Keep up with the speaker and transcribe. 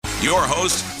Your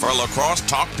host for Lacrosse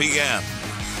Talk PM,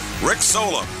 Rick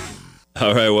Solom.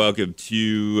 All right, welcome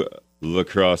to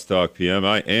Lacrosse Talk PM.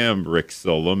 I am Rick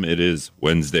Solom. It is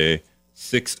Wednesday,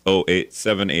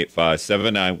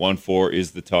 608-785-7914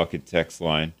 is the talk and text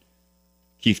line.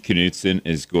 Keith Knutson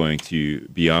is going to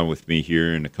be on with me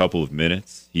here in a couple of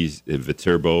minutes. He's a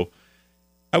Viterbo,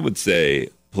 I would say,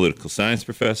 political science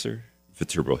professor,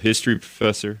 Viterbo history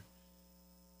professor,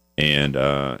 and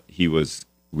the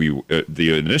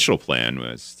initial plan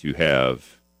was to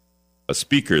have a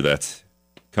speaker that's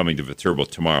coming to Viterbo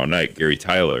tomorrow night, Gary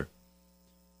Tyler,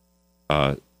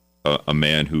 a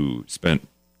man who spent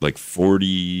like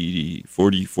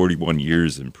 41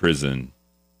 years in prison,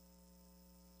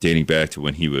 dating back to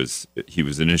when he was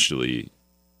initially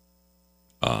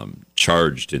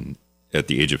charged at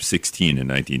the age of 16 in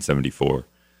 1974,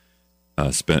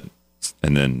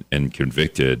 and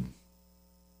convicted,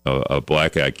 a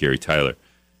black guy, Gary Tyler,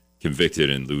 convicted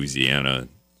in Louisiana,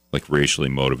 like racially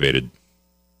motivated,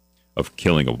 of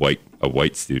killing a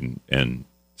white student, and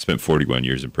spent 41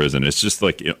 years in prison. It's just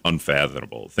like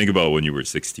unfathomable. Think about when you were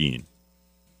 16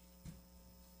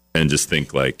 and just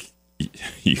think like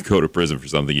you go to prison for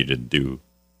something you didn't do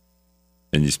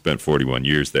and you spent 41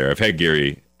 years there. I've had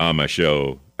Gary on my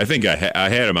show. I think I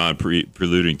had him on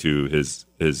preluding to his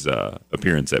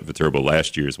appearance at Viterbo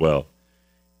last year as well,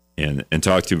 and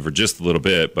talked to him for just a little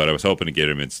bit, but I was hoping to get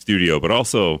him in studio. But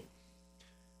also,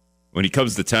 when he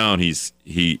comes to town, he's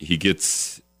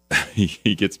got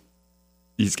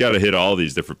to hit all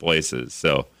these different places.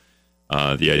 So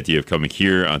the idea of coming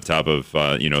here on top of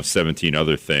 17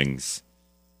 other things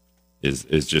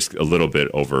is just a little bit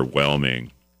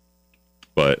overwhelming.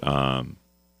 But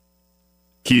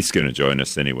Keith's going to join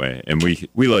us anyway, and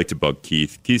we like to bug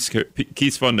Keith.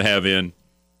 Keith's fun to have in.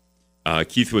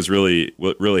 Keith was really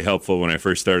helpful when I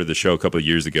first started the show a couple of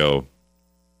years ago.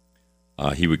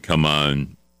 He would come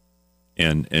on,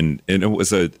 and it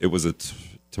was a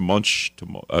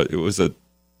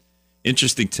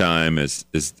interesting time as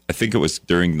I think it was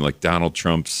during like Donald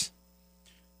Trump's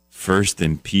first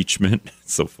impeachment.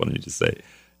 It's so funny to say,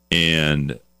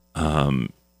 and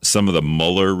some of the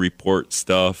Mueller report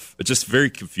stuff, just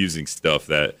very confusing stuff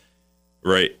that.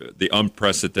 Right, the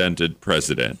unprecedented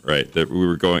president, right, that we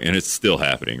were going, and it's still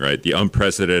happening, right? The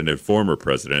unprecedented former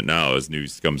president now, as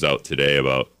news comes out today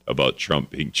about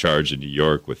Trump being charged in New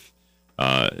York with,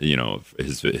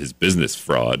 his business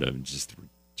fraud, and just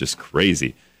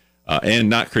crazy, and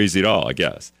not crazy at all, I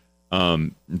guess.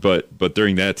 But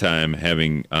during that time,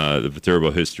 having the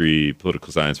Viterbo history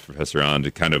political science professor on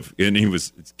to kind of, and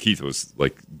Keith was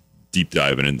like deep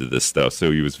diving into this stuff,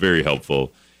 so he was very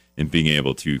helpful in being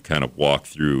able to kind of walk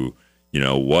through,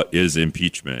 what is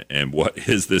impeachment and what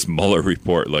is this Mueller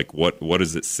report? Like, what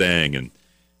is it saying? And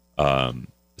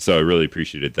so I really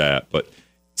appreciated that. But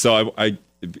so I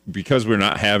because we're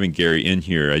not having Gary in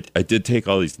here, I did take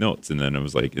all these notes, and then I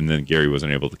was like, and then Gary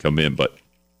wasn't able to come in, but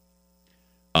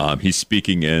he's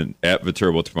speaking at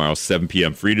Viterbo tomorrow, 7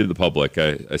 p.m., free to the public.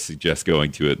 I suggest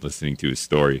going to it, listening to his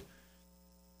story.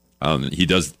 He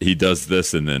does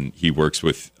this, and then he works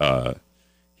with.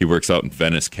 He works out in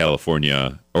Venice,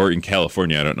 California, or in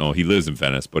California. I don't know. He lives in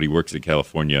Venice, but he works in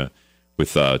California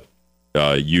with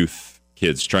youth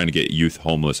kids, trying to get youth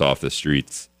homeless off the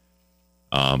streets,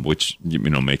 which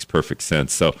makes perfect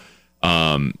sense. So,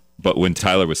 but when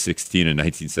Tyler was 16 in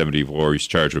 1974, he's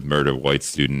charged with murder of a white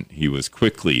student. He was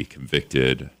quickly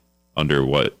convicted under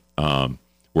what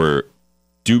were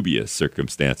dubious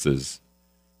circumstances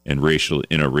and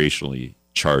in a racially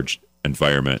charged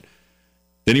environment.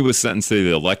 Then he was sentenced to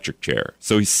the electric chair.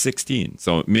 So he's 16.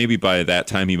 So maybe by that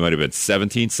time he might have been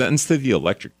 17. Sentenced to the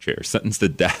electric chair. Sentenced to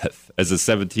death as a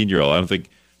 17-year-old. I'm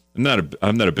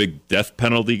not a big death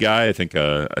penalty guy. I think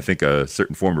a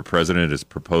certain former president is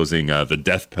proposing the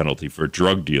death penalty for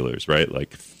drug dealers. Right?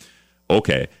 Like,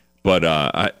 okay, but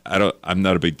I'm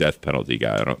not a big death penalty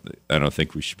guy. I don't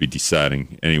think we should be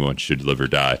deciding anyone should live or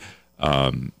die.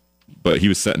 But he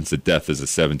was sentenced to death as a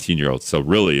 17-year-old. So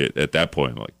really, at that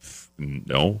point, like.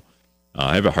 No,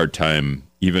 I have a hard time.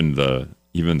 Even the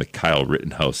Kyle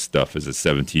Rittenhouse stuff as a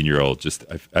 17-year-old. Just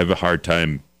I have a hard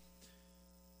time.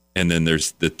 And then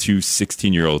there's the two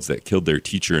 16-year-olds that killed their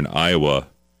teacher in Iowa.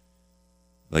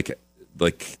 Like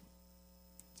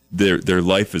their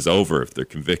life is over if they're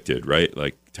convicted, right?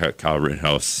 Like Kyle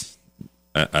Rittenhouse,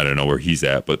 I don't know where he's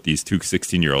at, but these two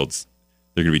 16-year-olds,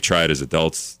 they're going to be tried as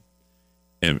adults.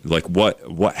 And like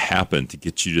what happened to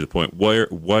get you to the point where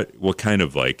what kind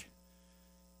of like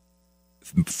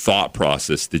thought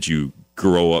process did you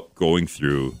grow up going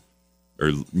through,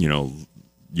 or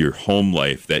your home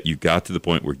life, that you got to the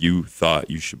point where you thought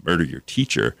you should murder your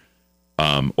teacher?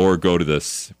 or go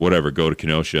to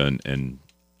Kenosha and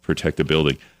protect the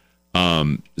building.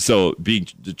 So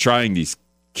trying these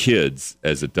kids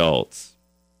as adults,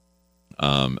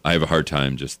 I have a hard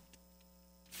time just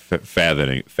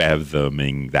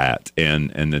fathoming that,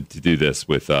 and then to do this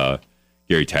with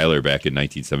Gary Tyler back in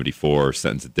 1974,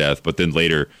 sentenced to death, but then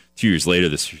later, 2 years later,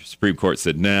 the Supreme Court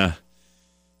said, nah,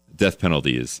 death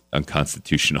penalty is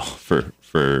unconstitutional for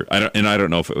I don't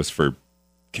know if it was for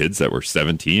kids that were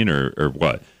 17 or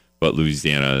what, but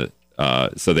Louisiana,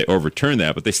 so they overturned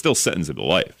that, but they still sentenced him to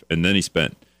life. And then he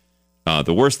spent,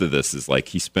 the worst of this is like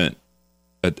he spent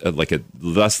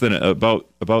less than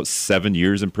about 7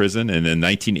 years in prison. And in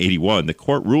 1981, the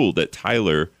court ruled that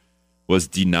Tyler was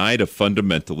denied a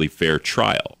fundamentally fair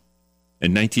trial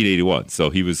in 1981. So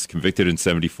he was convicted in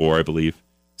 74, I believe,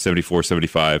 74,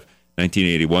 75,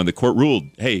 1981. The court ruled,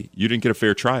 hey, you didn't get a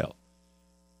fair trial.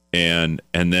 And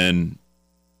then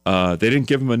they didn't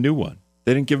give him a new one.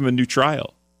 They didn't give him a new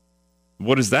trial.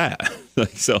 What is that?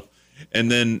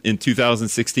 And then in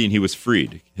 2016, he was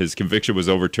freed. His conviction was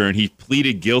overturned. He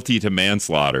pleaded guilty to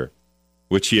manslaughter,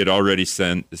 which he had already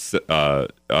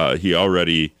he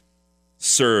already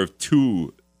served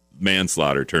 2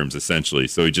 manslaughter terms, essentially.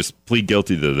 So he just plead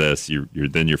guilty to this.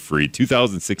 You're free.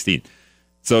 2016.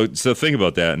 So think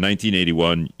about that. In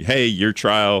 1981, hey, your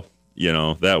trial,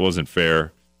 that wasn't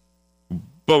fair,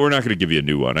 but we're not going to give you a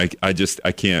new one. I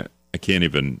can't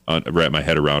even wrap my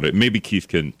head around it. Maybe Keith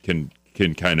can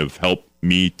kind of help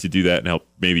me to do that and help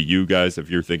maybe you guys if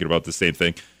you're thinking about the same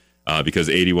thing, because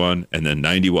 81 and then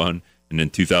 91 and then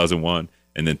 2001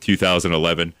 and then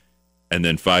 2011 and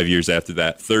then 5 years after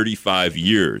that, 35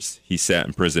 years he sat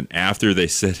in prison after they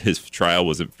said his trial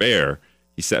wasn't fair.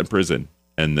 He sat in prison,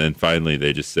 and then finally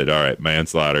they just said, all right,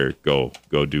 manslaughter, go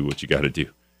do what you got to do.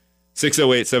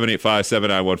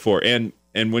 608-785-7914.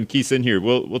 And when Keith's in here,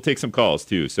 we'll take some calls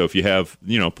too. So if you have,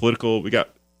 political, we got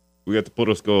the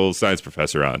political science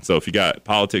professor on. So if you got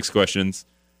politics questions,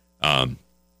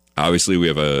 obviously we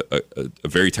have a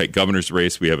very tight governor's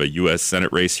race. We have a U.S.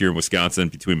 Senate race here in Wisconsin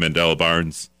between Mandela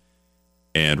Barnes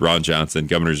and Ron Johnson.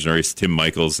 Governor's race, Tim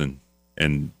Michels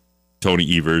and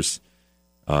Tony Evers.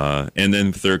 And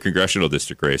then the 3rd congressional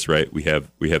district race, right? We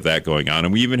have that going on,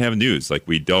 and we even have news. Like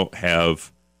we don't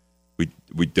have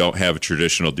a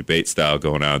traditional debate style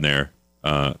going on there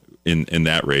in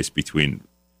that race between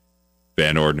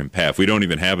Van Orden and Paff. We don't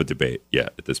even have a debate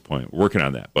yet at this point. We're working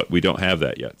on that, but we don't have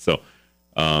that yet. So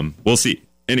we'll see.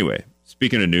 Anyway,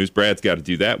 speaking of news, Brad's got to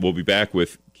do that. We'll be back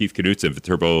with Keith Knutson,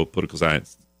 Viterbo political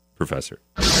science professor.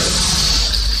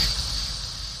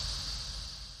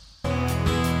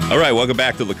 All right, welcome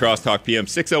back to La Crosse Talk PM.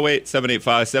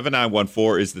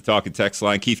 608-785-7914 is the talk and text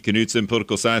line. Keith Knutson,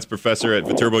 political science professor at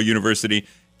Viterbo University.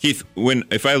 Keith,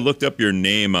 if I looked up your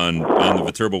name on the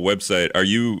Viterbo website, are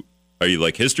you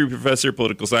like history professor,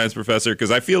 political science professor?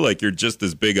 Because I feel like you're just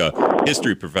as big a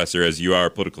history professor as you are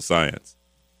political science.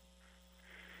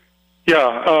 Yeah,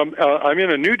 I'm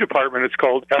in a new department. It's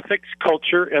called Ethics,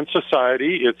 Culture, and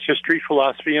Society. It's history,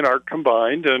 philosophy, and art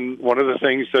combined. And one of the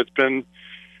things that's been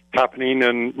happening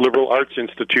in liberal arts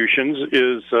institutions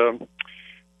is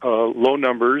low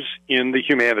numbers in the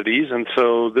humanities. And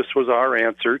so this was our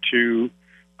answer to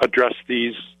address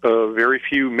these very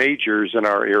few majors in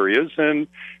our areas. And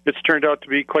it's turned out to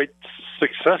be quite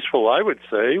successful, I would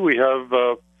say. We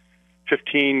have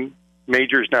 15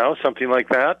 majors now, something like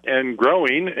that, and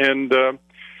growing. And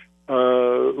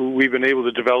we've been able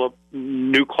to develop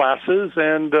new classes,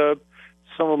 and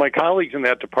some of my colleagues in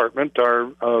that department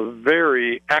are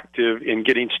very active in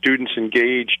getting students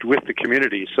engaged with the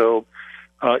community. So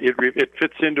it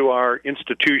fits into our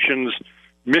institution's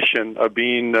mission of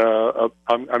being,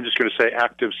 I'm just going to say,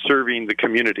 active serving the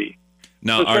community.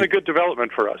 Now, so it's been a good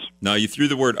development for us. Now, you threw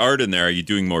the word art in there. Are you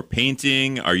doing more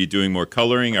painting? Are you doing more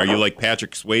coloring? Are you like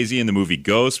Patrick Swayze in the movie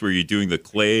Ghost, where you're doing the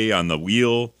clay on the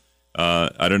wheel?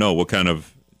 I don't know. What kind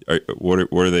of what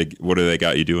are they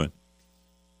got you doing?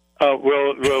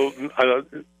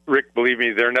 Rick, believe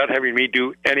me, they're not having me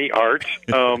do any art.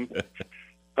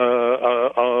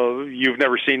 You've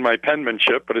never seen my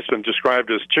penmanship, but it's been described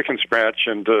as chicken scratch,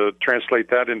 and to translate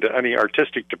that into any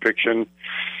artistic depiction,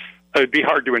 it'd be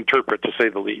hard to interpret, to say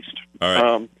the least. All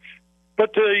right.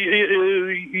 But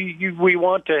we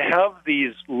want to have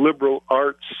these liberal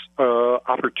arts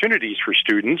opportunities for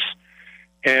students,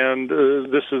 and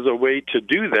this is a way to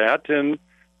do that. And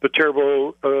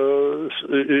Viterbo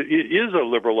is a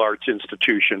liberal arts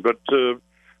institution, but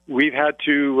we've had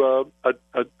to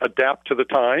adapt to the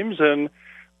times, and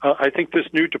I think this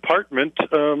new department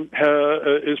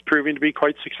is proving to be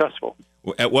quite successful.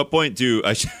 At what point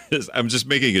I'm just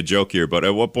making a joke here, but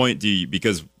at what point do you,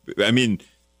 because, I mean,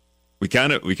 we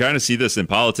kind of see this in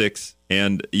politics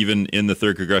and even in the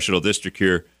 3rd Congressional District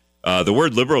here. The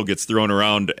word liberal gets thrown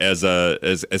around as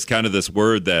kind of this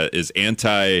word that is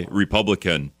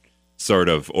anti-Republican, sort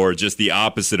of, or just the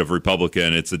opposite of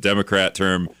Republican. It's a Democrat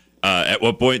term. At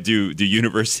what point do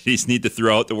universities need to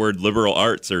throw out the word liberal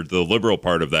arts or the liberal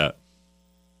part of that?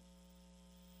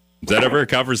 Is that ever a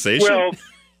conversation? Well,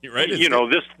 right?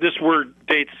 This word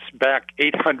dates back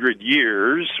 800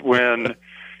 years when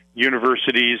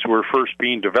universities were first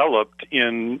being developed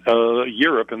in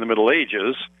Europe in the Middle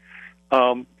Ages.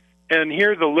 And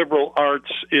here the liberal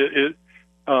arts, the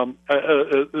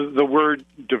word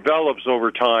develops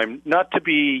over time, not to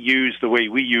be used the way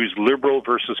we use liberal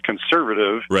versus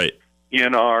conservative right.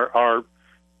 in our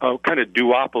kind of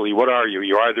duopoly. What are you?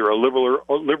 You're either a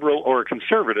liberal or a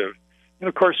conservative. And,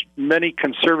 of course, many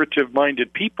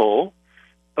conservative-minded people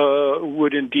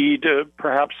would indeed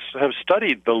perhaps have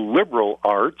studied the liberal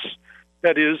arts,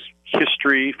 that is,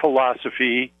 history,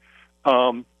 philosophy,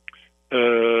 theology,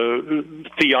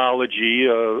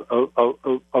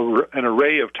 an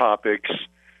array of topics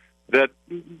that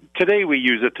today we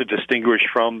use it to distinguish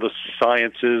from the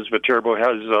sciences. Viterbo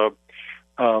has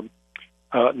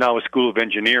now a school of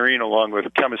engineering along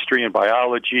with chemistry and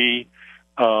biology.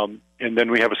 And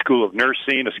then we have a school of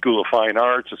nursing, a school of fine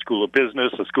arts, a school of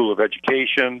business, a school of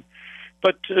education.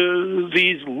 But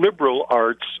these liberal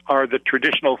arts are the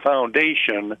traditional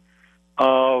foundation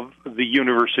of the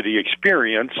university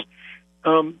experience.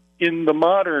 In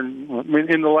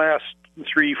the last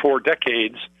 3-4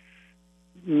 decades,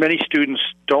 many students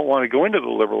don't want to go into the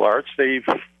liberal arts. They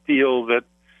feel that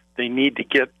they need to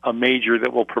get a major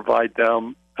that will provide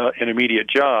them an immediate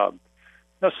job.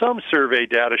 Now, some survey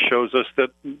data shows us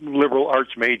that liberal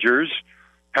arts majors,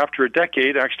 after a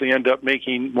decade, actually end up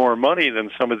making more money than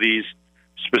some of these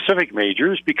specific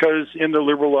majors because in the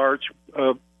liberal arts,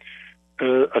 a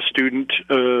student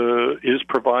is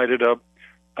provided a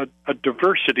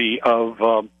diversity of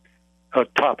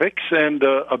topics, and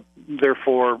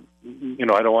therefore,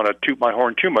 I don't want to toot my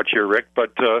horn too much here, Rick,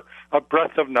 but a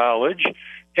breadth of knowledge,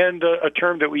 and a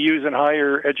term that we use in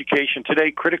higher education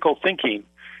today, critical thinking.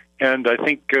 And I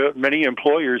think many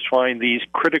employers find these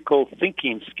critical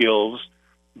thinking skills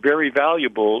very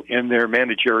valuable in their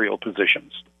managerial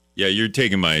positions. Yeah, you're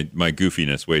taking my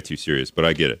goofiness way too serious, but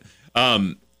I get it.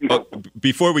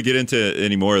 Before we get into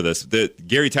any more of this,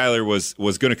 Gary Tyler was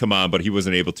going to come on, but he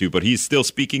wasn't able to. But he's still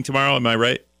speaking tomorrow, am I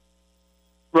right?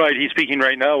 Right, he's speaking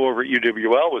right now over at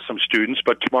UWL with some students,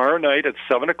 but tomorrow night at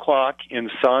 7 o'clock in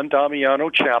San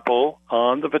Damiano Chapel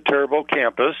on the Viterbo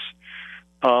campus,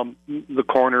 the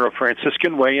corner of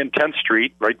Franciscan Way and 10th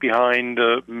Street, right behind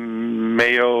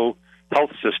Mayo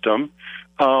Health System.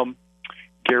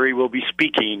 Gary will be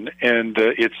speaking, and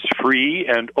it's free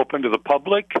and open to the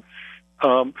public.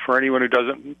 For anyone who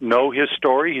doesn't know his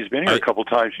story, he's been here a couple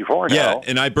times before now. Yeah,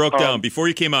 and I broke down, before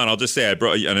you came on, I'll just say, I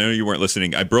know you weren't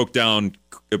listening, I broke down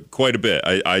quite a bit.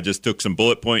 I just took some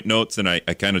bullet point notes, and I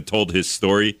kind of told his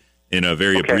story in a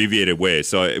very abbreviated way.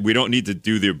 So we don't need to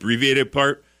do the abbreviated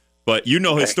part, but you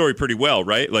know his story pretty well,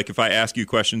 right? Like if I ask you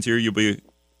questions here, you'll be...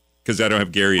 Because I don't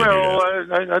have Gary in here.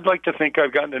 Well, I'd like to think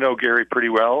I've gotten to know Gary pretty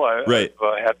well. I've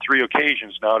had 3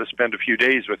 occasions now to spend a few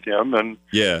days with him and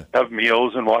have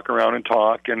meals and walk around and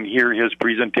talk and hear his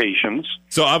presentations.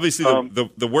 So obviously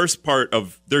the worst part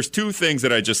of... There's 2 things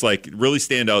that I just really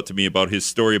stand out to me about his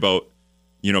story about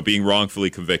being wrongfully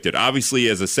convicted. Obviously,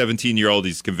 as a 17-year-old,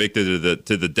 he's convicted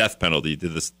to the death penalty, to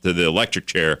the electric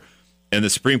chair, and the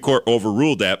Supreme Court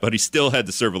overruled that, but he still had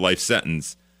to serve a life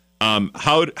sentence.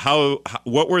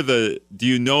 What were do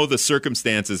you know the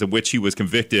circumstances in which he was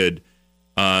convicted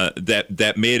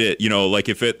that made it, like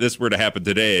if this were to happen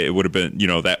today, it would have been,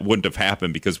 that wouldn't have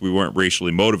happened because we weren't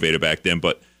racially motivated back then,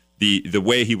 but the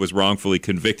way he was wrongfully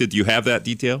convicted, do you have that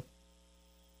detail?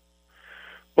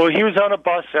 Well, he was on a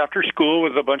bus after school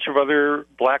with a bunch of other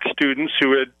black students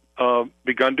who had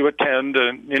begun to attend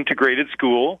an integrated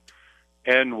school,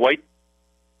 and white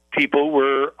people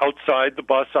were outside the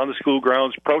bus on the school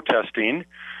grounds protesting.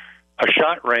 A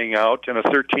shot rang out, and a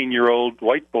 13-year-old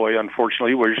white boy,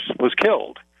 unfortunately, was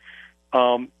killed.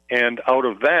 And out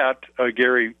of that,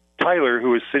 Gary Tyler,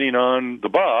 who was sitting on the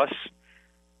bus,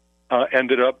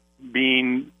 ended up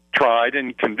being tried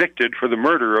and convicted for the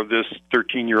murder of this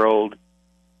 13-year-old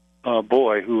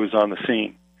boy who was on the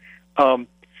scene.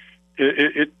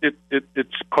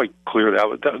 It's quite clear that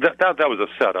was a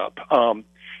setup.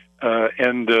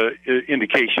 And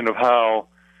indication of how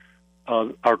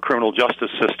our criminal justice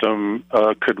system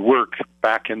could work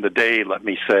back in the day, let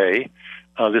me say.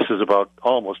 This is about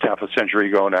almost half a century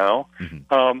ago now,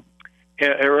 or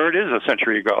it is a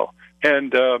century ago.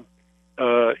 And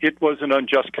it was an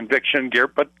unjust conviction.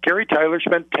 But Gary Tyler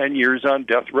spent 10 years on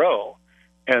death row,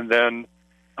 and then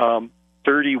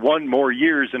 31 more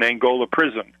years in Angola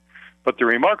prison. But the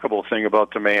remarkable thing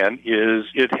about the man is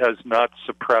it has not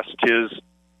suppressed his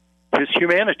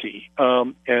humanity,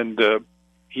 and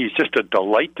he's just a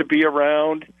delight to be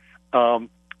around.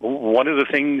 One of the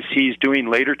things he's doing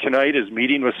later tonight is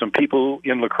meeting with some people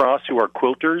in La Crosse who are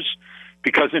quilters,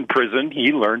 because in prison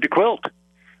he learned to quilt.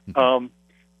 And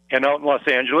out in Los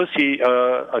Angeles,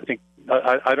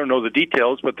 I don't know the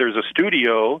details, but there's a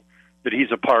studio that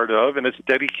he's a part of, and it's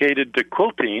dedicated to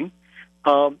quilting.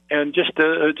 And just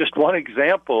one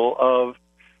example of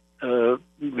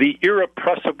the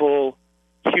irrepressible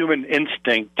human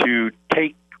instinct to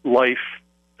take life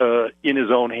in his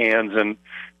own hands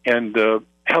and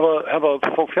have a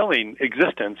fulfilling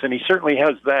existence, and he certainly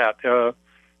has that.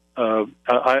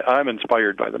 I'm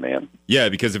inspired by the man. Yeah,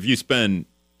 because if you spend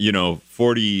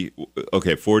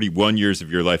 41 years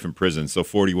of your life in prison, so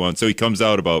 41, so he comes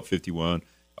out about 51,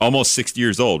 almost 60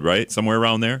 years old, right? Somewhere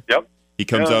around there. Yep. He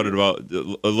comes out at about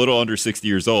a little under 60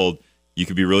 years old. You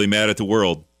could be really mad at the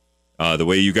world, the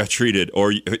way you got treated,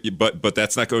 but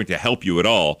that's not going to help you at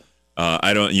all.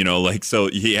 So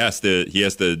he has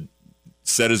to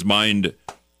set his mind,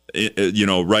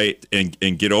 right,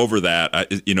 and get over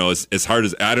that. As hard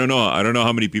as I don't know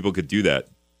how many people could do that.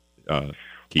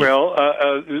 Keith. Well,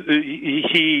 I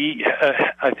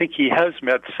think he has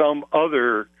met some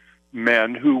other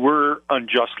men who were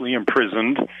unjustly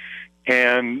imprisoned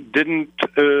and didn't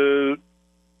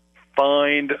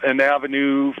find an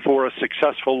avenue for a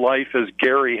successful life as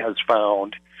Gary has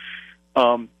found.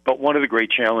 But one of the great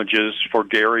challenges for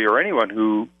Gary, or anyone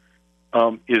who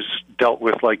is dealt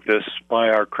with like this by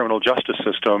our criminal justice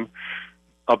system,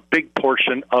 a big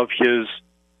portion of his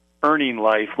earning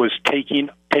life was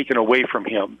taken away from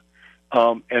him.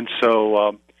 And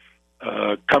so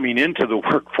coming into the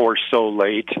workforce so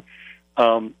late,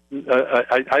 I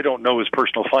don't know his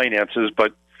personal finances,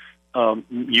 but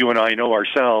you and I know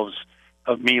ourselves,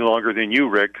 me longer than you,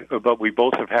 Rick, but we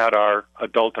both have had our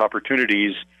adult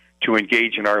opportunities to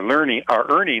engage in our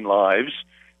earning lives,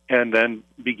 and then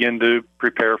begin to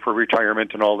prepare for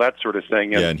retirement and all that sort of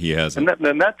thing. And he hasn't.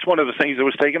 And that's one of the things that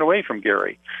was taken away from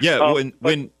Gary. Yeah,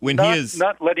 when not, he is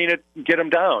not letting it get him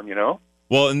down,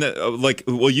 Well, and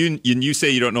you say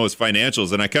you don't know his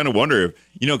financials, and I kind of wonder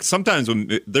if, sometimes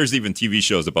when there's even TV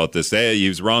shows about this, hey, he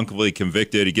was wrongfully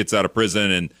convicted, he gets out of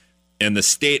prison, and the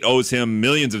state owes him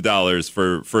millions of dollars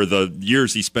for the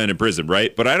years he spent in prison,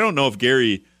 right? But I don't know if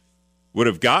Gary would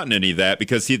have gotten any of that,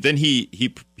 because he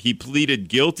pleaded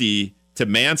guilty to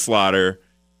manslaughter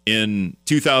in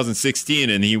 2016,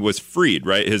 and he was freed,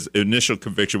 right? His initial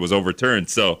conviction was overturned.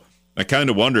 So I kind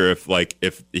of wonder if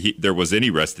there was any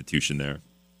restitution there.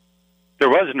 There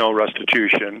was no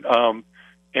restitution,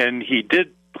 and he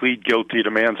did plead guilty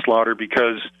to manslaughter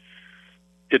because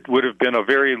it would have been a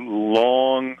very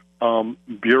long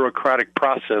bureaucratic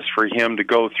process for him to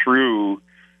go through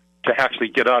to actually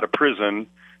get out of prison.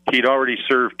 He'd already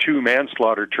served 2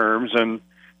 manslaughter terms, and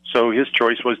so his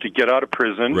choice was to get out of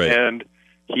prison, right. And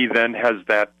he then has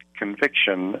that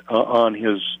conviction on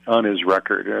his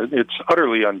record. It's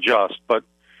utterly unjust, but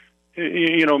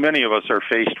many of us are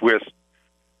faced with,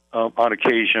 on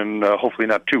occasion, hopefully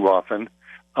not too often,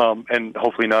 and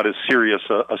hopefully not as serious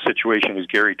a situation as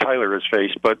Gary Tyler has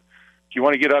faced. But do you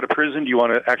want to get out of prison? Do you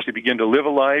want to actually begin to live a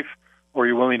life, or are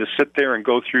you willing to sit there and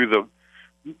go through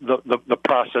the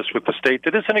process with the state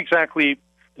that isn't exactly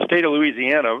the state of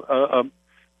Louisiana?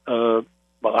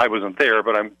 Well, I wasn't there,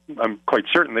 but I'm quite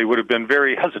certain they would have been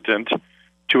very hesitant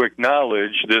to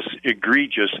acknowledge this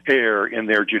egregious error in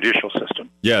their judicial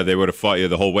system. Yeah, they would have fought you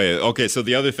the whole way. Okay, so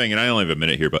the other thing, and I only have a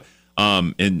minute here, but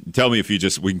and tell me if we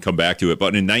can come back to it.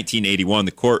 But in 1981,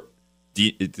 the court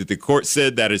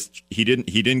said that he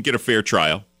didn't get a fair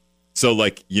trial. So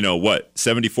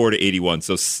 74 to 81.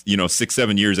 So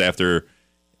 6-7 years after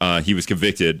he was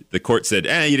convicted, the court said,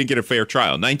 you didn't get a fair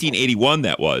trial. 1981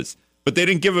 that was. But they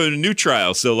didn't give him a new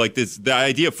trial. So the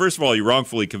idea, first of all, you're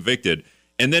wrongfully convicted.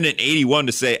 And then in 81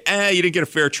 to say, you didn't get a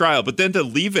fair trial. But then to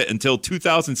leave it until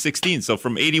 2016. So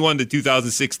from 81 to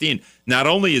 2016, not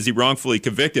only is he wrongfully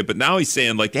convicted, but now he's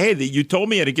saying hey, you told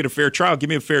me I didn't get a fair trial. Give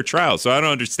me a fair trial. So I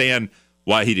don't understand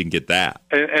why he didn't get that.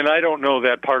 And I don't know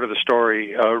that part of the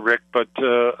story, Rick, but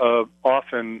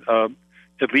often,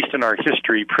 at least in our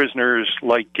history, prisoners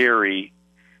like Gary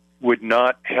would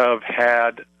not have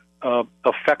had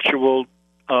effectual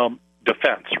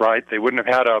defense, right? They wouldn't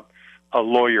have had a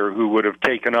lawyer who would have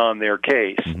taken on their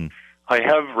case. Mm-hmm. I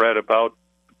have read about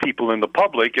people in the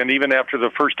public, and even after the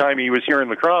first time he was here in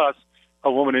La Crosse,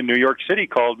 a woman in New York City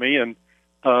called me and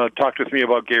talked with me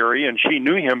about Gary, and she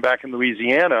knew him back in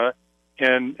Louisiana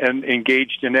and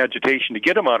engaged in agitation to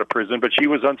get him out of prison, but she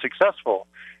was unsuccessful.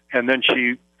 And then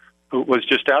she was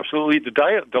just absolutely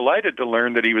delighted to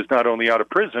learn that he was not only out of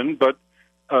prison, but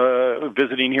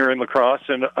visiting here in La Crosse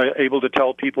and able to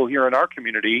tell people here in our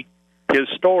community his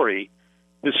story.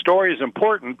 His story is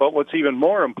important, but what's even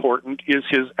more important is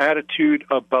his attitude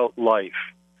about life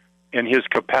and his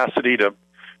capacity to, as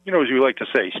we like to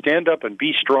say, stand up and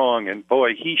be strong. And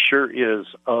boy, he sure is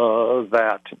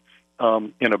that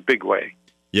in a big way.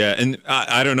 Yeah, and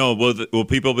I don't know, will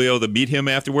people be able to meet him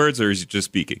afterwards, or is he just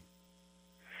speaking?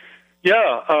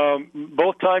 Yeah,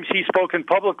 both times he's spoken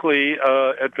publicly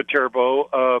at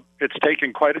Viterbo. It's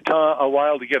taken quite a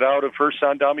while to get out of First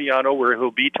San Damiano, where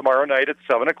he'll be tomorrow night at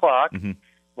 7 o'clock. Mm-hmm.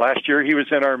 Last year he was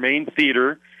in our main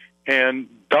theater, and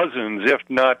dozens, if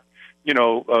not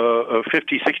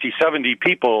 50, 60, 70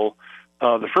 people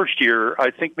the first year.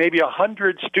 I think maybe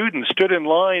 100 students stood in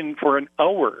line for an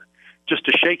hour just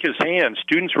to shake his hand.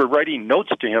 Students were writing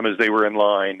notes to him as they were in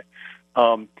line.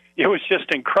 It was just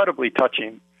incredibly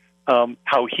touching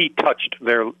how he touched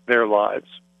their lives.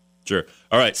 Sure.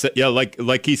 All right. So, yeah,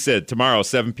 like he said, tomorrow,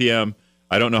 7 p.m.,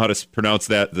 I don't know how to pronounce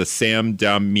that, the San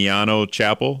Damiano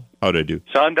Chapel. How did I do?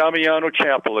 San Damiano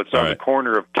Chapel. It's on the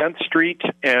corner of 10th Street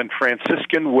and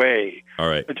Franciscan Way. All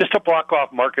right. Just a block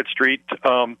off Market Street.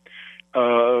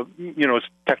 It's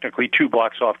technically 2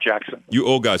 blocks off Jackson. You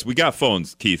old guys, we got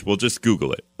phones, Keith. We'll just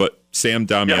Google it. But San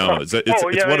Damiano, it's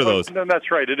one of those.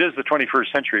 That's right. It is the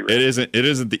 21st century. Right? It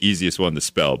isn't the easiest one to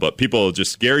spell, but people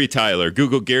just Gary Tyler.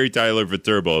 Google Gary Tyler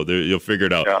Viterbo. You'll figure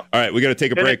it out. Yeah. All right, we got to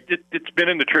take a break. It's been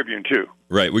in the Tribune too.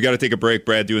 Right, we got to take a break.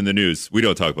 Brad doing the news. We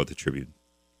don't talk about the Tribune,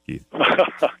 Keith.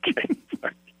 Okay.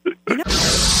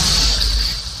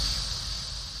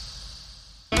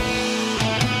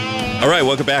 All right,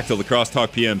 welcome back to La Crosse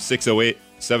Talk PM.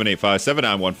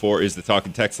 608-785-7914 is the talk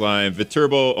and text line.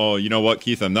 Viterbo. Oh, you know what,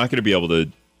 Keith? I'm not going to be able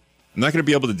to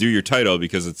do your title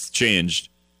because it's changed.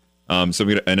 And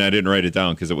I didn't write it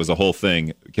down because it was a whole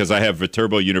thing. Because I have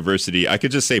Viterbo University. I could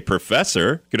just say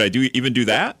professor. Could I even do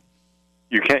that?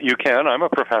 You can. I'm a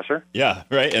professor. Yeah,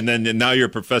 right. And now you're a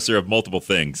professor of multiple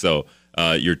things. So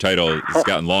your title has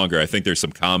gotten longer. I think there's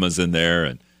some commas in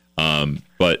there,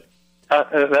 but.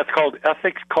 That's called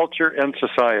Ethics, Culture, and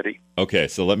Society. Okay,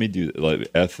 so let me do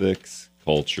ethics,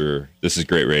 culture. This is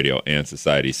great radio and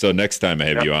society. So next time I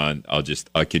have you on,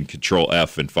 I can Control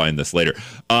F and find this later.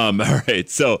 All right,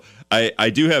 so I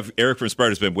do have Eric from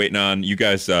Sparta's been waiting on. You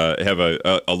guys have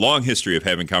a long history of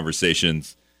having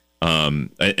conversations,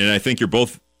 and I think you're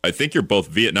both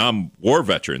Vietnam War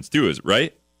veterans too, is it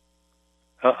right?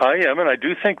 I am, and I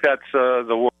do think that's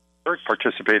the war Eric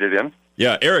participated in.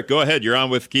 Yeah, Eric, go ahead. You're on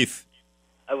with Keith.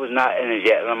 I was not in the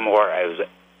Vietnam War. I was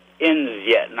in the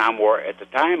Vietnam War at the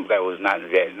time, but I was not in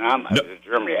Vietnam. I was in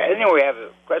Germany. Anyway, I have a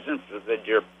question for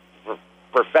your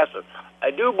professor.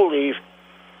 I do believe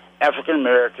African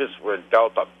Americans were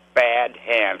dealt a bad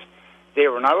hand. They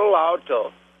were not allowed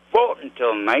to vote until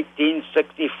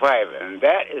 1965, and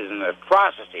that is an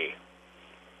atrocity.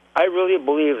 I really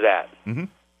believe that. Mm-hmm.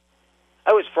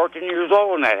 I was 14 years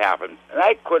old when that happened, and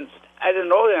I didn't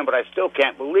know them, but I still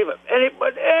can't believe it.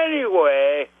 But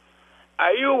anyway,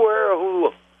 are you aware of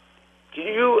who? Can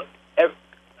you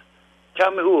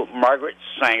tell me who Margaret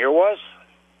Sanger was?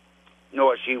 Know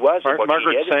what she was?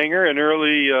 Margaret Sanger, an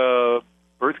early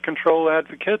birth control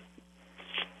advocate,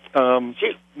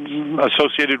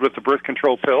 associated with the birth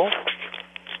control pill.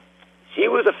 She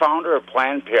was the founder of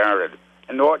Planned Parenthood.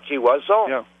 And know what she was, though?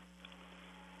 Yeah.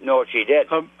 Know what she did?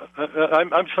 I'm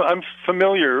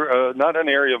familiar, not an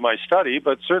area of my study,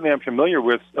 but certainly I'm familiar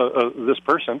with this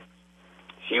person.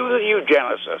 She was a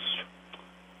eugenicist.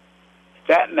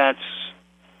 That meant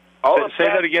say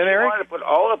that again, Eric. She wanted to put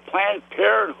all the Planned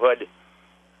Parenthood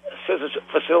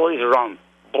facilities around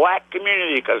black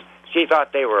community because she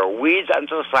thought they were weeds on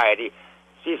society.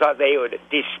 She thought they would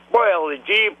despoil the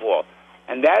gene pool,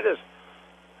 and that is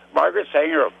Margaret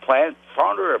Sanger,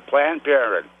 founder of Planned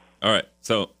Parenthood. All right,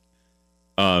 so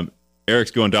Eric's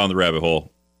going down the rabbit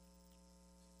hole,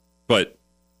 but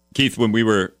Keith, when we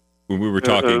were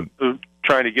talking,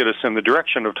 trying to get us in the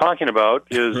direction of talking about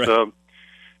is, right.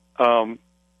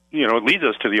 It leads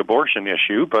us to the abortion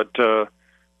issue, but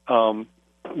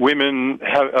women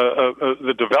have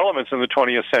the developments in the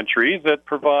 20th century that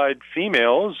provide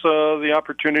females the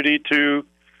opportunity to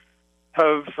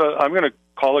have, I'm going to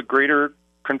call it greater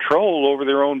control over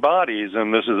their own bodies,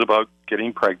 and this is about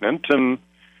getting pregnant, and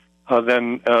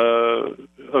then,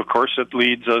 of course, it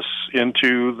leads us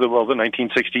into the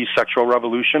 1960s sexual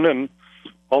revolution and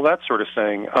all that sort of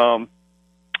thing.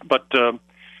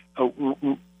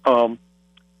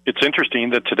 it's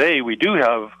interesting that today we do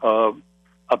have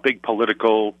a big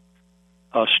political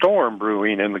storm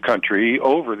brewing in the country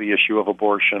over the issue of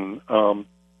abortion. And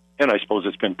I suppose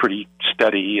it's been pretty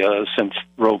steady since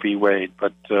Roe v. Wade.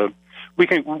 But we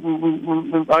can.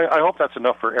 I hope that's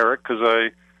enough for Eric, because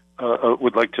I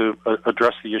would like to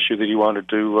address the issue that he wanted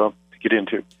to get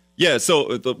into. Yeah.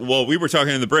 So, well, we were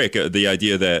talking in the break the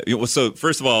idea that so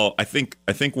first of all, I think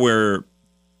we're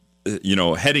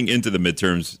heading into the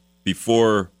midterms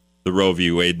before the Roe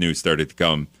v. Wade news started to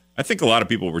come. I think a lot of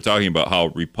people were talking about how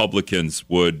Republicans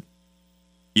would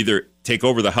either take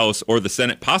over the House or the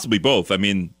Senate, possibly both. I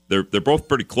mean, they're both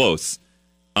pretty close.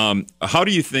 How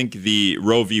do you think the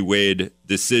Roe v. Wade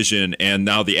decision and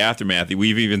now the aftermath?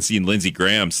 We've even seen Lindsey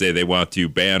Graham say they want to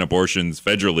ban abortions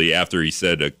federally after he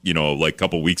said, like a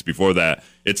couple weeks before that,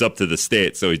 it's up to the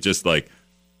state. So he's just like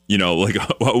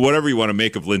whatever you want to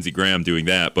make of Lindsey Graham doing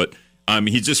that. But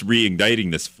he's just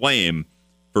reigniting this flame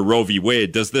for Roe v.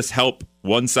 Wade. Does this help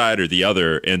one side or the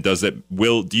other? And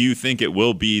do you think it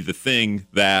will be the thing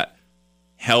that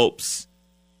helps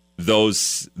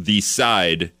the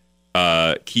side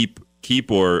keep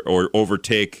or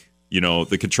overtake,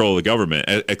 the control of the government,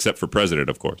 except for president,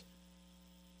 of course?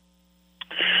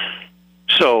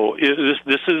 So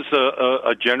this is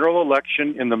a general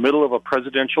election in the middle of a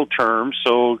presidential term.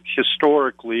 So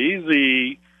historically,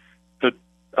 the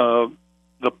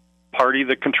party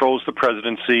that controls the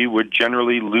presidency would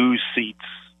generally lose seats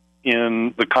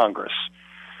in the Congress.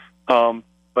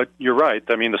 But you're right.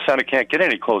 I mean, the Senate can't get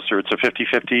any closer. It's a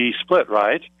 50-50 split,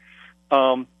 right?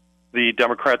 The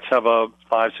Democrats have a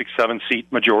 5, 6, 7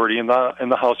 seat majority in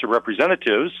the House of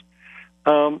Representatives,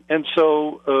 and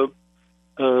so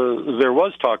there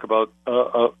was talk about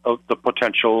the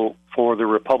potential for the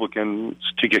Republicans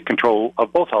to get control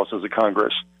of both houses of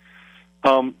Congress.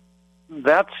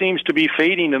 That seems to be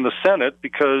fading in the Senate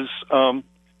because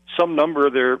some number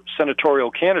of their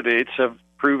senatorial candidates have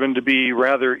proven to be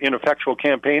rather ineffectual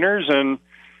campaigners, and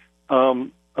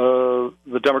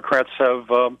the Democrats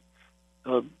have,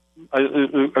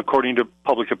 according to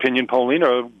public opinion polling,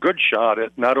 a good shot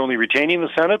at not only retaining the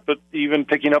Senate, but even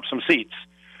picking up some seats.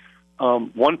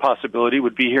 One possibility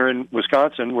would be here in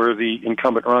Wisconsin, where the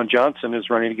incumbent Ron Johnson is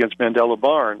running against Mandela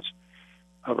Barnes.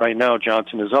 Right now,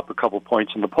 Johnson is up a couple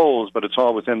points in the polls, but it's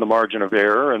all within the margin of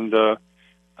error, and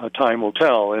time will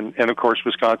tell. And of course,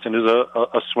 Wisconsin is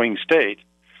a swing state.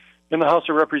 In the House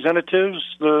of Representatives,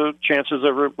 the chances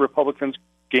of Republicans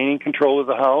gaining control of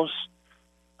the House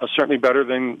are certainly better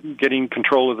than getting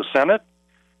control of the Senate.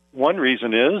 One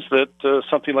reason is that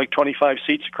something like 25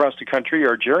 seats across the country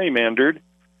are gerrymandered,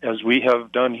 as we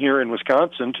have done here in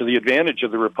Wisconsin, to the advantage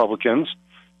of the Republicans.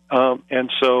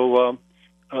 And so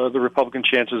the Republican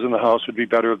chances in the House would be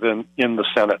better than in the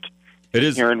Senate. It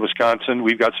is. Here in Wisconsin,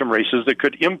 we've got some races that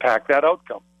could impact that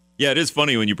outcome. Yeah, it is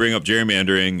funny when you bring up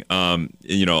gerrymandering.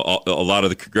 A lot of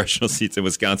the congressional seats in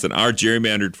Wisconsin are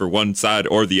gerrymandered for one side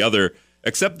or the other,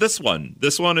 except this one.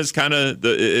 This one is kind of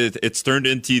it's turned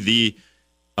into the.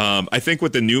 I think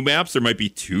with the new maps, there might be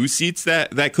 2 seats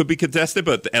that could be contested,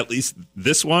 but at least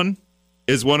this one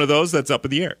is one of those that's up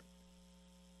in the air.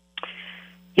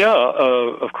 Yeah,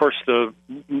 of course, the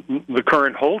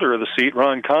current holder of the seat,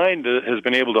 Ron Kind, has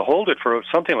been able to hold it for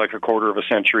something like a quarter of a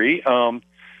century.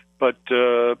 But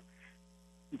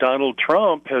Donald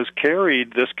Trump has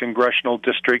carried this congressional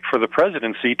district for the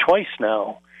presidency twice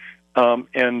now.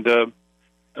 And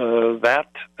that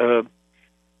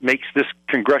makes this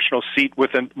congressional seat we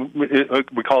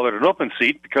call it an open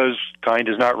seat because Kind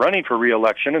is not running for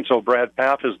re-election, and so Brad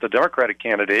Pfaff is the Democratic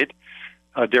candidate.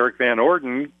 Derek Van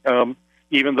Orden,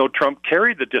 even though Trump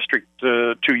carried the district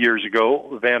 2 years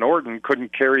ago, Van Orden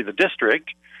couldn't carry the district.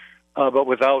 But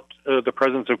without the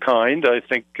presence of Kind, I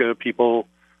think people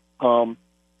are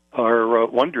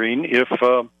wondering if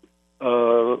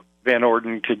Van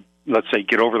Orden could, let's say,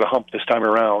 get over the hump this time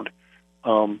around.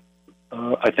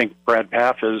 I think Brad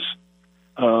Pfaff has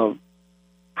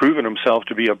proven himself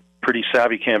to be a pretty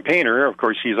savvy campaigner. Of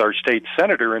course, he's our state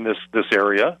senator in this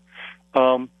area,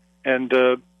 and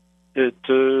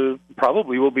it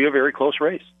probably will be a very close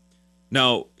race.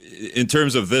 Now, in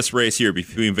terms of this race here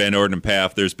between Van Orden and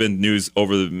Pfaff, there's been news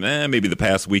over maybe the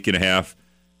past week and a half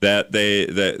that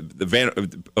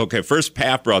first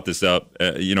Pfaff brought this up,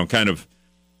 kind of.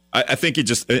 I think it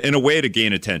just, in a way, to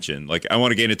gain attention. Like, I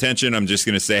want to gain attention. I'm just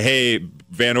going to say, hey,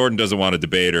 Van Orden doesn't want a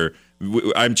debate, or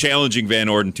I'm challenging Van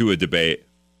Orden to a debate.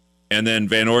 And then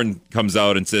Van Orden comes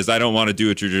out and says, I don't want to do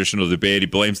a traditional debate. He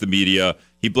blames the media.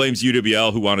 He blames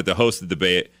UWL, who wanted to host the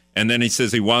debate. And then he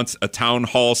says he wants a town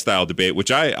hall style debate, which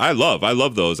I love. I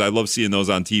love those. I love seeing those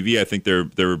on TV. I think they're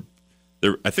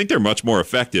I think they're much more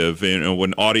effective.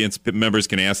 When audience members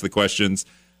can ask the questions.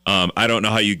 I don't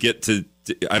know how you get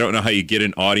I don't know how you get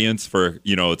an audience for,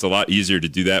 it's a lot easier to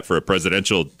do that for a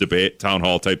presidential debate, town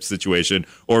hall type situation,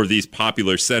 or these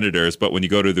popular senators. But when you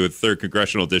go to the 3rd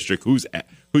congressional district, who's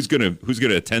going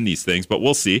to attend these things? But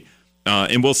we'll see.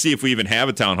 And we'll see if we even have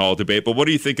a town hall debate. But what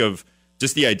do you think of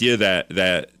just the idea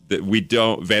that we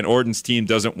don't, Van Orden's team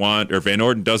doesn't want, or Van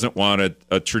Orden doesn't want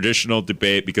a traditional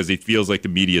debate because he feels like the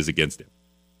media is against him?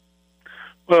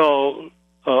 Well,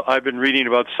 I've been reading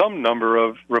about some number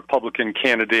of Republican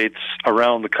candidates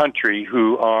around the country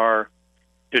who are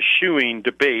eschewing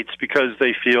debates because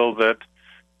they feel that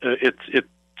it's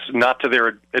not to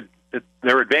their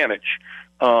advantage,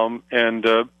 and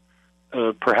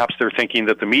perhaps they're thinking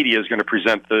that the media is going to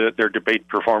present their debate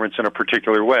performance in a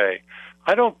particular way.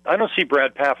 I don't see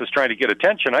Brad Pfaff as trying to get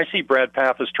attention. I see Brad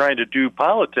Pfaff as trying to do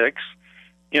politics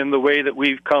in the way that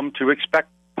we've come to expect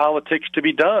politics to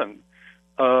be done.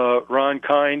 Ron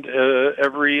Kind,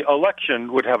 every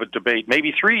election would have a debate,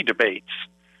 maybe 3 debates.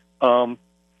 And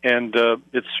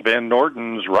it's Van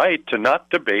Orden's right to not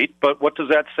debate, but what does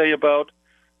that say about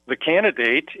the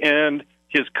candidate and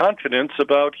his confidence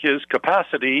about his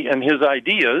capacity and his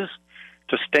ideas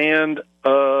to stand,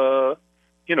 at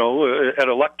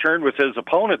a lectern with his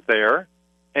opponent there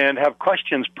and have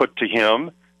questions put to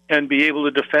him and be able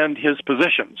to defend his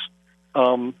positions?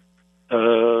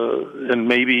 And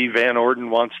maybe Van Orden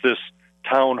wants this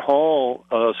town hall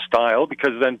style,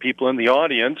 because then people in the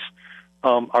audience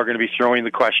are going to be throwing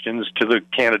the questions to the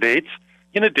candidates,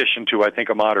 in addition to, I think,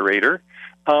 a moderator.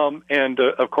 And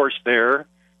of course, there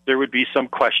would be some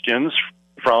questions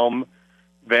from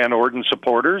Van Orden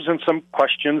supporters and some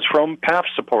questions from Pfaff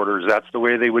supporters. That's the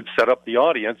way they would set up the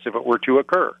audience if it were to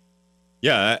occur.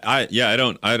 Yeah,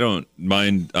 I don't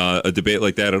mind a debate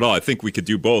like that at all. I think we could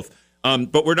do both.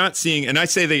 But we're not seeing, and I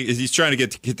say that he's trying to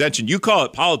get attention. You call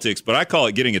it politics, but I call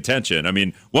it getting attention. I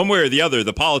mean, one way or the other,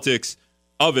 the politics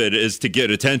of it is to get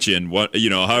attention. However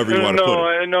you want to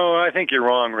put it. No, I think you're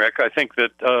wrong, Rick. I think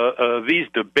that these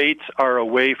debates are a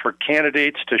way for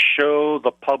candidates to show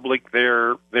the public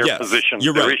their positions,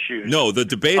 their right. issues. No, the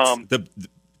debates,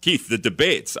 Keith, the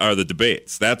debates are the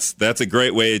debates. That's a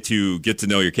great way to get to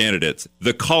know your candidates.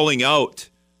 The calling out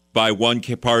by one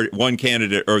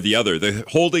candidate or the other, the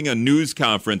holding a news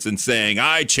conference and saying,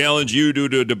 "I challenge you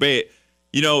to a debate."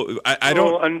 I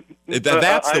don't.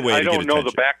 That's the way. I don't know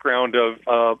the background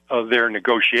of their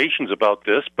negotiations about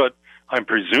this, but I'm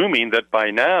presuming that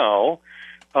by now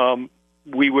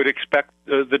we would expect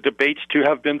the debates to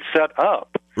have been set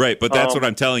up. Right, but that's what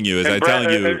I'm telling you.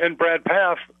 And Brad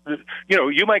Pfaff,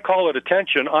 you might call it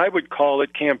attention. I would call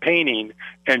it campaigning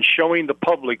and showing the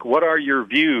public what are your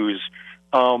views.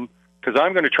 Because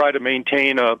I'm going to try to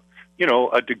maintain a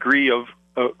degree of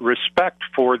respect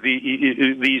for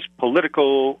these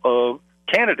political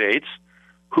candidates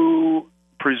who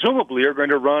presumably are going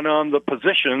to run on the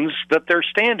positions that they're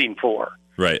standing for.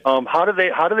 Right. How do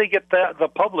they get the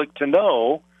public to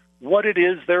know what it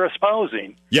is they're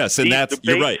espousing? Yes, and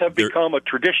you're right. Debates have become a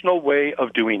traditional way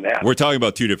of doing that. We're talking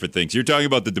about 2 different things. You're talking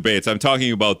about the debates. I'm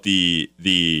talking about the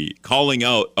calling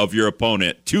out of your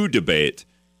opponent to debate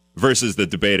versus the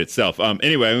debate itself.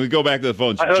 Anyway, we go back to the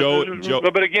phones. Joe.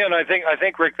 But again, I think,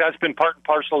 Rick, that's been part and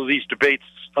parcel of these debates.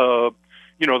 The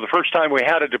first time we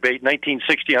had a debate,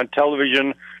 1960 on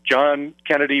television, John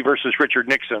Kennedy versus Richard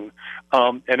Nixon.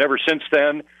 And ever since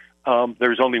then,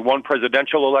 there's only one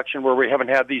presidential election where we haven't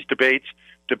had these debates.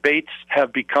 Debates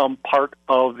have become part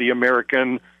of the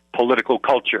American political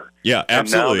culture. Yeah,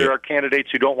 absolutely. And now there are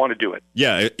candidates who don't want to do it.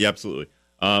 Yeah, absolutely.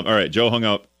 All right, Joe hung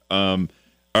up.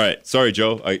 All right. Sorry,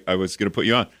 Joe. I was going to put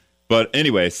you on. But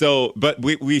anyway, but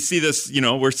we see this,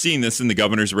 we're seeing this in the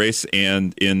governor's race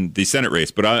and in the Senate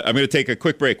race. But I'm going to take a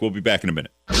quick break. We'll be back in a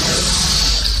minute.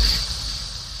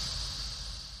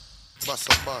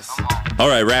 All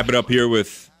right. Wrap it up here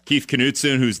with Keith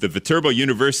Knutson, who's the Viterbo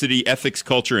University Ethics,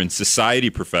 Culture, and Society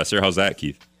professor. How's that,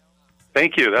 Keith?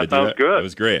 Thank you. That sounds good. That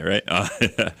was great, right?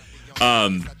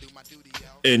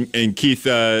 And Keith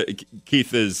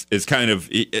is kind of,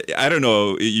 I don't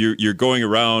know, you're going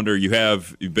around, or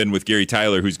you've been with Gary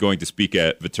Tyler, who's going to speak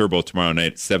at Viterbo tomorrow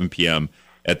night at 7 p.m.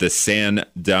 at the San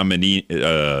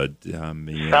Damiano,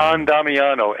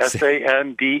 Sandamiano,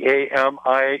 San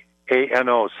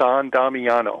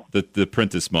Damiano. The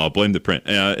print is small. Blame the print.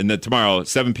 And then tomorrow,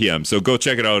 7 p.m. So go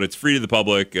check it out. It's free to the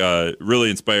public.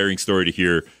 Really inspiring story to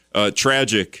hear.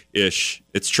 Tragic-ish.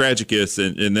 It's tragic-ish,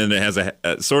 and then it has a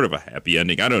sort of a happy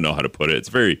ending. I don't know how to put it. It's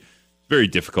very, very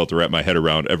difficult to wrap my head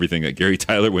around everything that Gary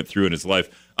Tyler went through in his life.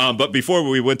 But before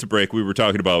we went to break, we were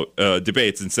talking about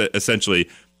debates, and essentially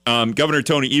Governor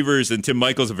Tony Evers and Tim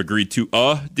Michels have agreed to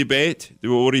a debate.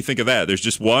 What do you think of that? There's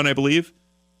just one, I believe.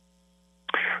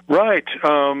 Right.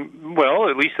 Well,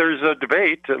 at least there's a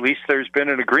debate. At least there's been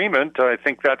an agreement. I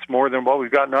think that's more than what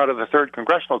we've gotten out of the 3rd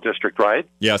Congressional District, right?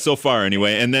 Yeah, so far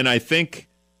anyway. And then I think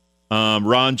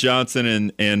Ron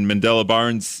Johnson and Mandela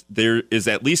Barnes, there is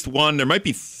at least one. There might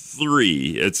be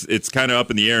 3. It's kind of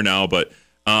up in the air now, but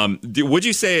what do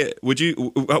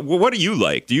you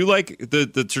like? Do you like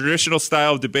the traditional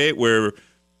style of debate where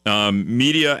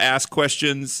media ask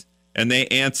questions and they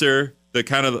answer the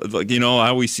kind of,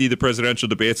 how we see the presidential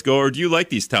debates go, or do you like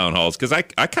these town halls? Because I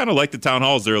kind of like the town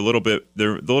halls. They're a little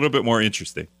bit more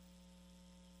interesting.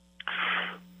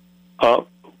 Well,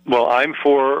 I'm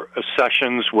for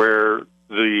sessions where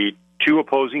the 2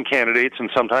 opposing candidates, and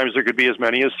sometimes there could be as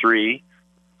many as 3,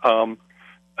 are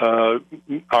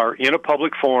in a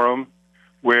public forum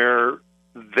where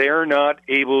they're not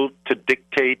able to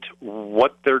dictate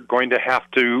what they're going to have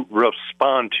to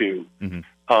respond to.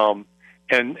 Mm-hmm.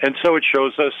 And so it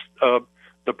shows us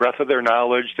the breadth of their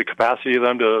knowledge, the capacity of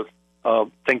them to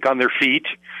think on their feet,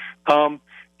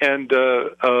 and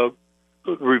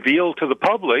reveal to the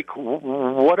public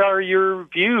what are your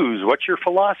views, what's your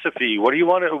philosophy, why do you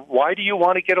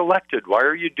want to get elected, why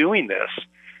are you doing this,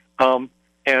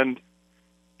 and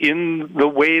in the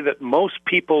way that most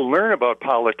people learn about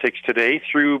politics today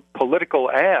through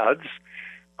political ads,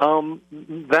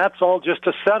 that's all just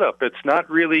a setup. It's not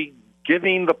really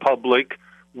giving the public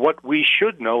what we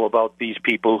should know about these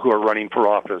people who are running for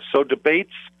office. So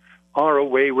debates are a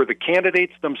way where the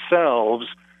candidates themselves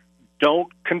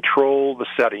don't control the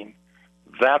setting.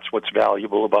 That's what's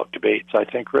valuable about debates, I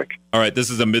think, Rick. All right, this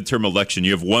is a midterm election.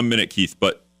 You have 1 minute, Keith,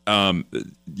 but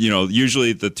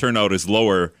usually the turnout is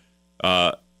lower.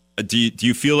 Do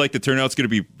you feel like the turnout's going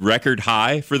to be record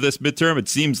high for this midterm? It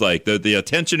seems like the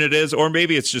attention it is, or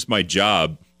maybe it's just my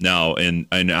job now, and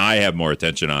I have more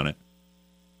attention on it.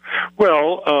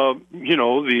 Well,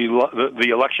 the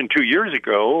election 2 years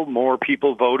ago, more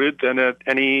people voted than at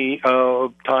any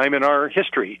time in our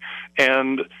history,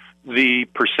 and the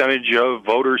percentage of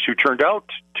voters who turned out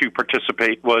to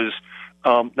participate was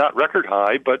not record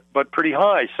high, but pretty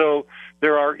high. So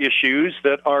there are issues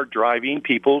that are driving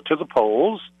people to the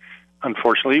polls.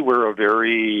 Unfortunately, we're a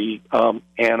very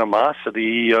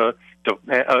animosity.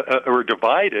 We're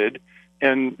divided,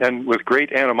 and with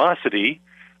great animosity.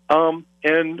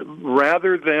 And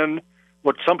rather than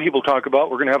what some people talk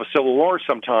about, we're going to have a civil war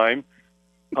sometime.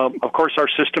 Of course, our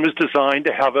system is designed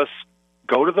to have us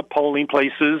go to the polling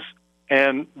places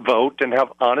and vote and have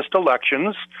honest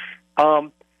elections,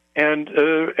 and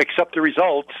accept the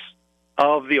results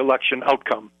of the election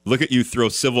outcome. Look at you throw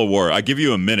civil war. I give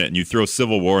you a minute, and you throw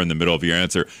civil war in the middle of your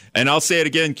answer. And I'll say it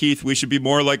again, Keith. We should be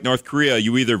more like North Korea.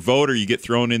 You either vote or you get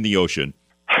thrown in the ocean.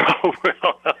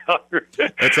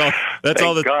 That's all.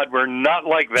 Thank God we're not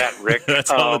like that, Rick.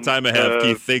 That's all the time I have,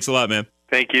 Keith. Thanks a lot, man.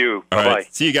 Thank you. All Bye-bye.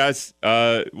 right. See you guys.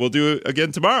 We'll do it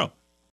again tomorrow.